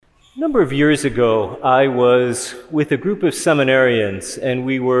A number of years ago, I was with a group of seminarians, and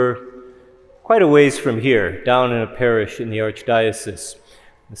we were quite a ways from here, down in a parish in the Archdiocese,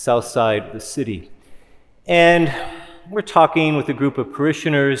 the south side of the city. And we're talking with a group of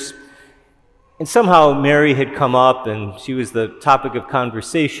parishioners, and somehow Mary had come up, and she was the topic of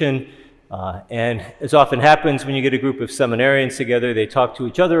conversation. And as often happens when you get a group of seminarians together, they talk to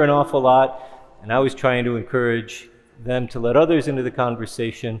each other an awful lot, and I was trying to encourage them to let others into the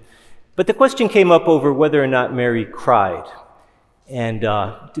conversation. But the question came up over whether or not Mary cried. And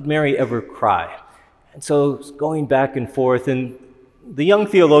did Mary ever cry? And so going back and forth, and the young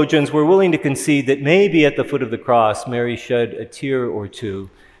theologians were willing to concede that maybe at the foot of the cross, Mary shed a tear or two,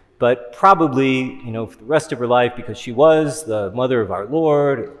 but probably, for the rest of her life, because she was the mother of our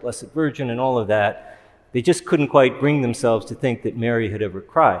Lord, the Blessed Virgin, and all of that, they just couldn't quite bring themselves to think that Mary had ever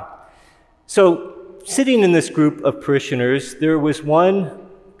cried. So sitting in this group of parishioners, there was one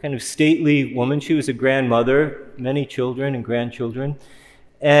kind of stately woman. She was a grandmother, many children and grandchildren.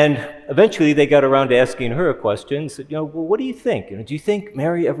 And eventually they got around to asking her a question. Said, well, what do you think? Do you think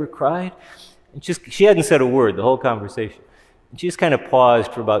Mary ever cried? And she hadn't said a word the whole conversation. And she just kind of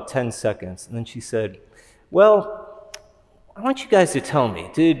paused for about 10 seconds. And then she said, well, I want you guys to tell me,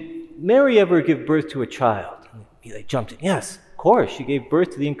 did Mary ever give birth to a child? And they jumped in. Yes, of course. She gave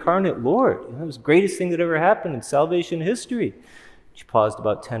birth to the incarnate Lord. It was the greatest thing that ever happened in salvation history. She paused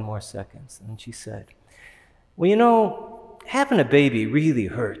about 10 more seconds, and then she said, well, having a baby really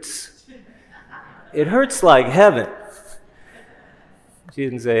hurts. It hurts like heaven. She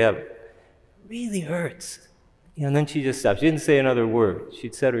didn't say heaven. It really hurts. And then she just stopped. She didn't say another word.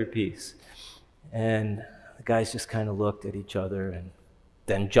 She'd said her piece. And the guys just kind of looked at each other and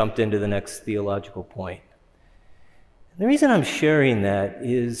then jumped into the next theological point. And the reason I'm sharing that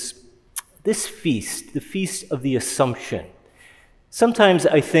is this feast, the Feast of the Assumption, sometimes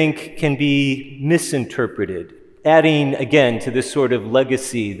I think can be misinterpreted, adding again to this sort of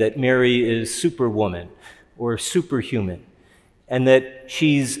legacy that Mary is superwoman or superhuman, and that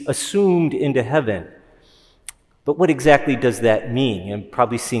she's assumed into heaven. But what exactly does that mean? You've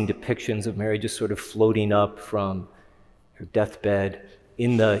probably seen depictions of Mary just sort of floating up from her deathbed.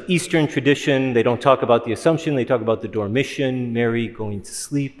 In the Eastern tradition, they don't talk about the Assumption, they talk about the Dormition, Mary going to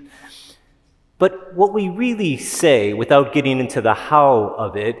sleep. But what we really say, without getting into the how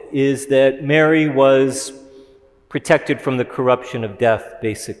of it, is that Mary was protected from the corruption of death,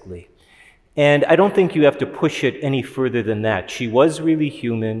 basically. And I don't think you have to push it any further than that. She was really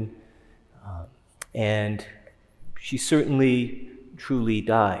human, and she certainly truly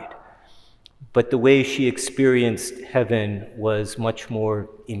died. But the way she experienced heaven was much more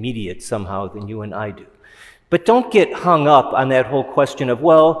immediate somehow than you and I do. But don't get hung up on that whole question of,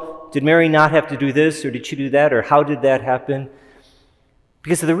 did Mary not have to do this, or did she do that, or how did that happen?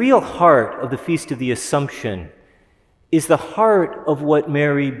 Because the real heart of the Feast of the Assumption is the heart of what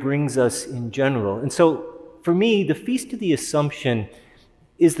Mary brings us in general. And so, for me, the Feast of the Assumption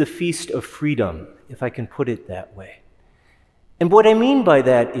is the feast of freedom, if I can put it that way. And what I mean by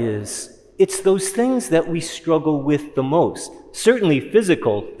that is, it's those things that we struggle with the most. Certainly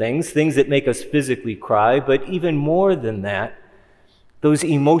physical things that make us physically cry, but even more than that, those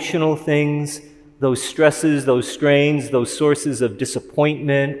emotional things, those stresses, those strains, those sources of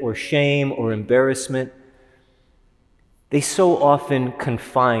disappointment or shame or embarrassment, they so often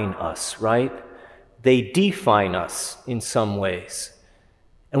confine us, right? They define us in some ways.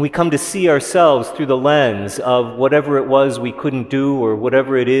 And we come to see ourselves through the lens of whatever it was we couldn't do or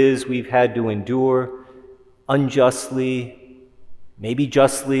whatever it is we've had to endure unjustly, maybe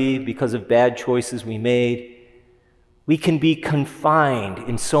justly because of bad choices we made. We can be confined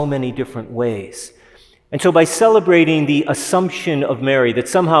in so many different ways. And so by celebrating the Assumption of Mary, that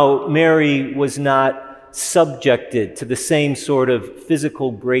somehow Mary was not subjected to the same sort of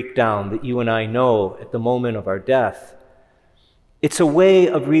physical breakdown that you and I know at the moment of our death, it's a way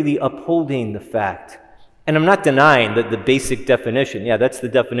of really upholding the fact. And I'm not denying that the basic definition, that's the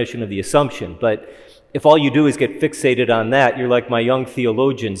definition of the Assumption, but if all you do is get fixated on that, you're like my young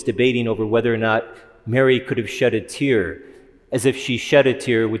theologians debating over whether or not Mary could have shed a tear, as if she shed a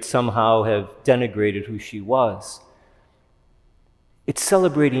tear would somehow have denigrated who she was. It's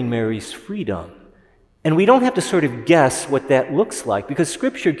celebrating Mary's freedom. And we don't have to sort of guess what that looks like, because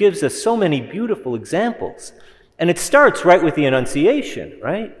Scripture gives us so many beautiful examples. And it starts right with the Annunciation,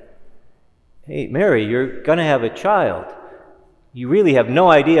 right? Hey, Mary, you're going to have a child. You really have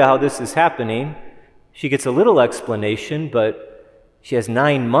no idea how this is happening. She gets a little explanation, but she has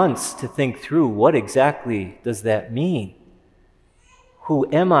 9 months to think through what exactly does that mean. Who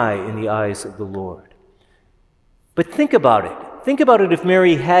am I in the eyes of the Lord? But think about it. think about it if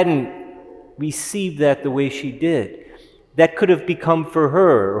Mary hadn't received that the way she did. That could have become for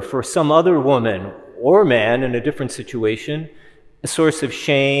her or for some other woman or man in a different situation a source of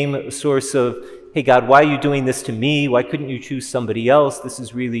shame, a source of, hey, God, why are you doing this to me? Why couldn't you choose somebody else? This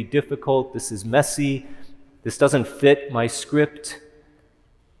is really difficult. This is messy. This doesn't fit my script.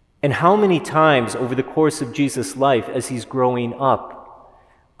 And how many times over the course of Jesus' life as he's growing up,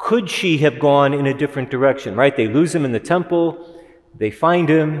 could she have gone in a different direction, right? They lose him in the temple. They find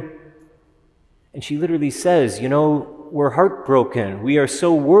him. And she literally says, we're heartbroken. We are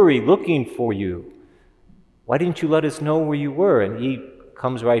so worried looking for you. Why didn't you let us know where you were? And he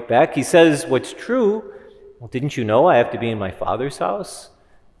comes right back. He says what's true. Well, didn't you know I have to be in my Father's house?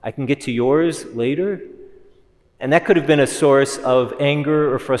 I can get to yours later. And that could have been a source of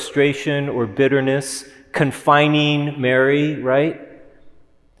anger or frustration or bitterness, confining Mary, right?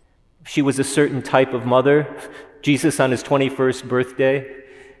 She was a certain type of mother. Jesus on his 21st birthday.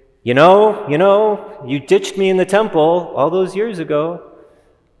 You ditched me in the temple all those years ago.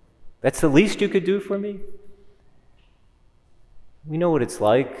 That's the least you could do for me? We know what it's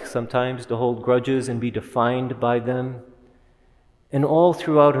like sometimes to hold grudges and be defined by them. And all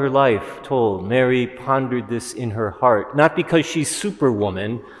throughout her life, told, Mary pondered this in her heart, not because she's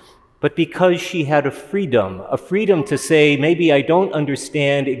superwoman, but because she had a freedom to say, maybe I don't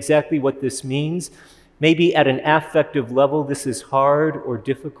understand exactly what this means. Maybe at an affective level this is hard or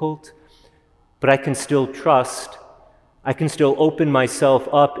difficult, but I can still trust. I can still open myself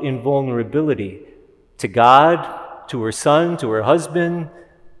up in vulnerability to God, to her son, to her husband,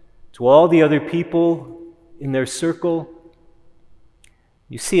 to all the other people in their circle.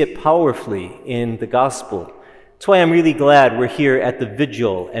 You see it powerfully in the gospel. That's why I'm really glad we're here at the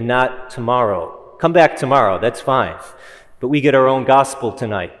vigil and not tomorrow. Come back tomorrow, that's fine. But we get our own gospel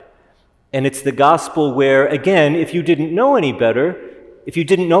tonight. And it's the gospel where, again, if you didn't know any better, if you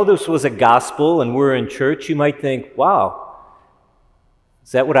didn't know this was a gospel and we're in church, you might think, wow,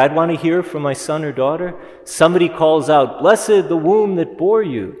 is that what I'd want to hear from my son or daughter? Somebody calls out, blessed the womb that bore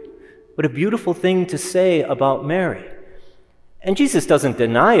you. What a beautiful thing to say about Mary. And Jesus doesn't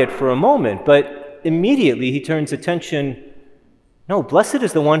deny it for a moment, but immediately he turns attention, no, blessed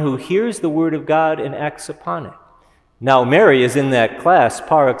is the one who hears the word of God and acts upon it. Now, Mary is in that class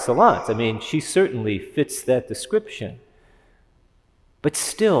par excellence. She certainly fits that description. But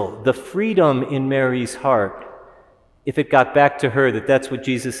still, the freedom in Mary's heart, if it got back to her that that's what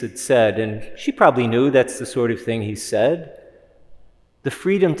Jesus had said, and she probably knew that's the sort of thing he said, the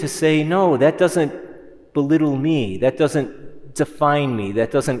freedom to say, no, that doesn't belittle me, that doesn't define me, that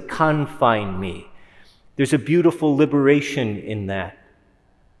doesn't confine me. There's a beautiful liberation in that.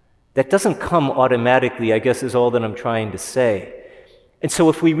 That doesn't come automatically, I guess, is all that I'm trying to say. And so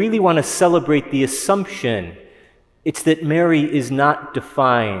if we really want to celebrate the assumption, it's that Mary is not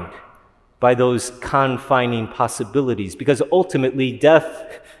defined by those confining possibilities, because ultimately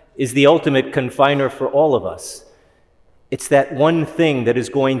death is the ultimate confiner for all of us. It's that one thing that is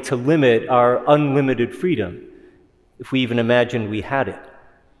going to limit our unlimited freedom, if we even imagined we had it.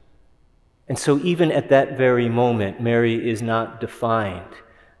 And so even at that very moment, Mary is not defined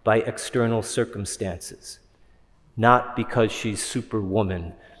by external circumstances, not because she's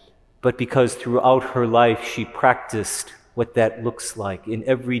superwoman, but because throughout her life she practiced what that looks like in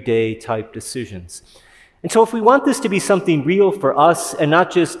everyday type decisions. And so if we want this to be something real for us and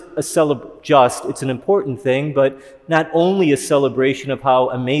not just it's an important thing, but not only a celebration of how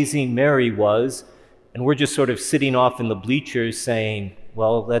amazing Mary was, and we're just sort of sitting off in the bleachers saying,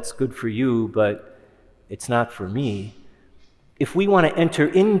 well, that's good for you, but it's not for me. If we want to enter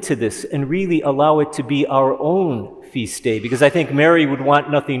into this and really allow it to be our own feast day, because I think Mary would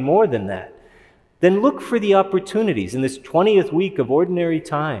want nothing more than that, then look for the opportunities in this 20th week of ordinary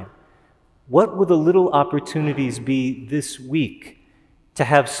time. What will the little opportunities be this week to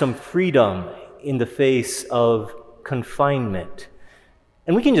have some freedom in the face of confinement?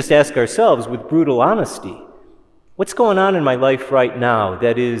 And we can just ask ourselves with brutal honesty, what's going on in my life right now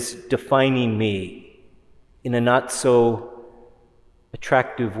that is defining me in a not so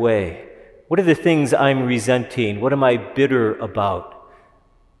attractive way? What are the things I'm resenting? What am I bitter about?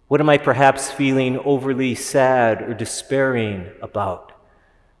 What am I perhaps feeling overly sad or despairing about?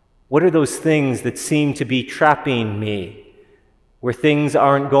 What are those things that seem to be trapping me, where things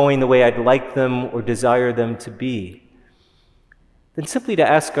aren't going the way I'd like them or desire them to be? Then simply to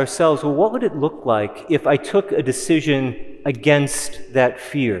ask ourselves, well, what would it look like if I took a decision against that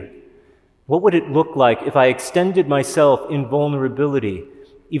fear? What would it look like if I extended myself in vulnerability,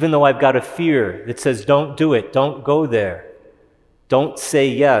 even though I've got a fear that says, don't do it, don't go there, don't say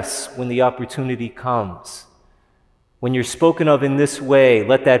yes when the opportunity comes? When you're spoken of in this way,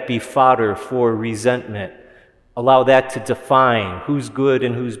 let that be fodder for resentment. Allow that to define who's good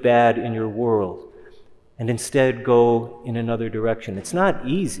and who's bad in your world, and instead go in another direction. It's not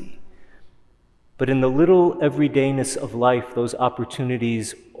easy, but in the little everydayness of life, those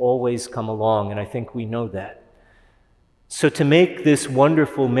opportunities always come along, and I think we know that. So to make this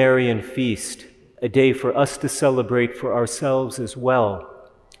wonderful Marian feast a day for us to celebrate for ourselves as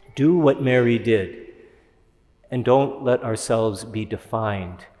well, do what Mary did, and don't let ourselves be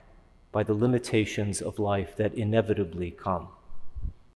defined by the limitations of life that inevitably come.